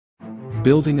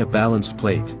Building a balanced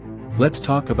plate. Let's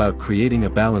talk about creating a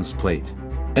balanced plate.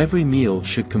 Every meal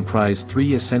should comprise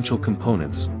 3 essential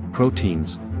components: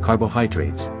 proteins,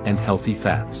 carbohydrates, and healthy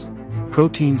fats.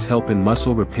 Proteins help in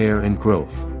muscle repair and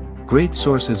growth. Great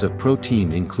sources of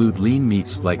protein include lean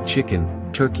meats like chicken,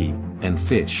 turkey, and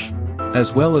fish,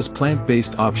 as well as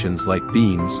plant-based options like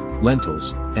beans,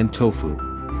 lentils, and tofu.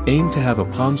 Aim to have a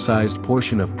palm-sized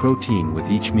portion of protein with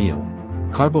each meal.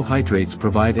 Carbohydrates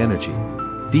provide energy.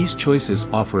 These choices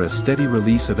offer a steady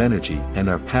release of energy and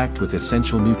are packed with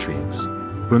essential nutrients.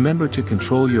 Remember to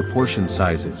control your portion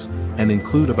sizes, and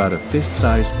include about a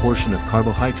fist-sized portion of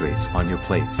carbohydrates on your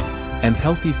plate. And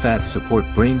healthy fats support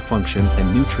brain function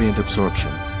and nutrient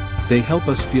absorption. They help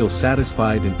us feel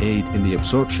satisfied and aid in the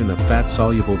absorption of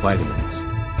fat-soluble vitamins.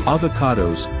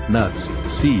 Avocados, nuts,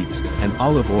 seeds, and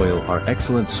olive oil are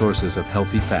excellent sources of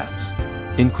healthy fats.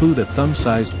 Include a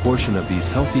thumb-sized portion of these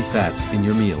healthy fats in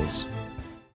your meals.